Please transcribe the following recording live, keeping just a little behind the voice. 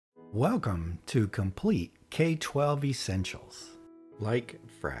Welcome to Complete K-12 Essentials. Like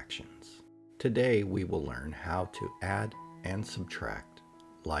fractions. Today we will learn how to add and subtract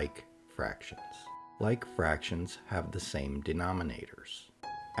like fractions. Like fractions have the same denominators.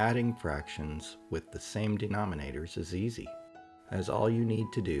 Adding fractions with the same denominators is easy, as all you need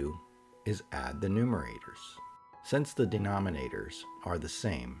to do is add the numerators. Since the denominators are the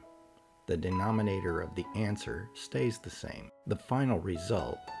same, the denominator of the answer stays the same. The final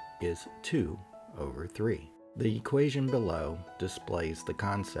result is 2 over 3. The equation below displays the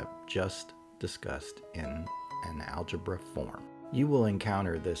concept just discussed in an algebra form. You will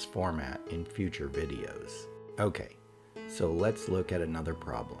encounter this format in future videos. Okay, so let's look at another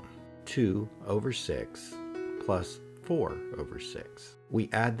problem. 2 over 6 plus 4 over 6.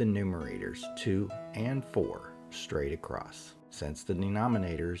 We add the numerators 2 and 4 straight across. Since the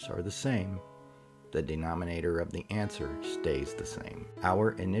denominators are the same, the denominator of the answer stays the same.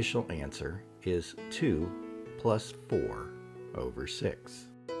 Our initial answer is 2 plus 4 over 6.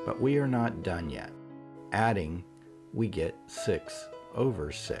 But we are not done yet. Adding, we get 6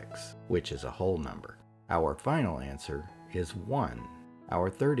 over 6, which is a whole number. Our final answer is 1. Our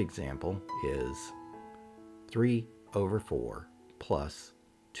third example is 3 over 4 plus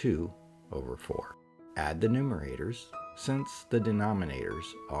 2 over 4. Add the numerators. Since the denominators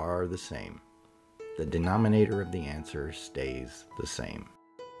are the same, the denominator of the answer stays the same.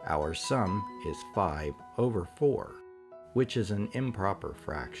 Our sum is 5 over 4, which is an improper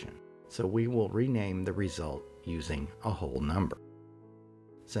fraction, so we will rename the result using a whole number.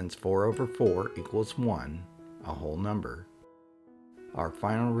 Since 4 over 4 equals 1, a whole number, our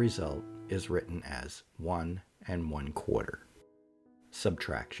final result is written as 1 1/4.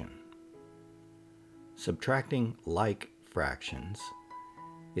 Subtraction. Subtracting like fractions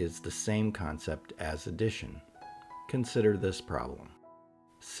is the same concept as addition. Consider this problem.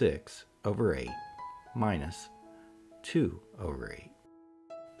 6 over 8 minus 2 over 8.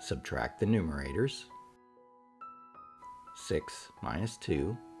 Subtract the numerators. 6 minus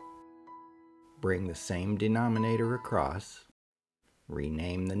 2. Bring the same denominator across.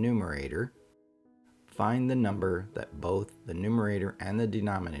 Rename the numerator. Find the number that both the numerator and the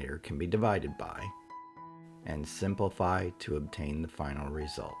denominator can be divided by, and simplify to obtain the final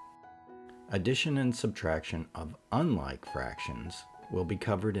result. Addition and subtraction of unlike fractions will be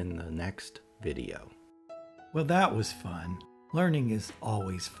covered in the next video. Well, that was fun. Learning is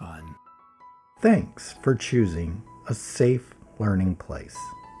always fun. Thanks for choosing a safe learning place.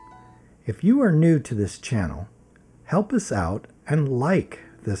 If you are new to this channel, help us out and like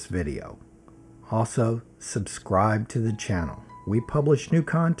this video. Also, subscribe to the channel. We publish new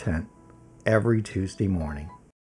content every Tuesday morning.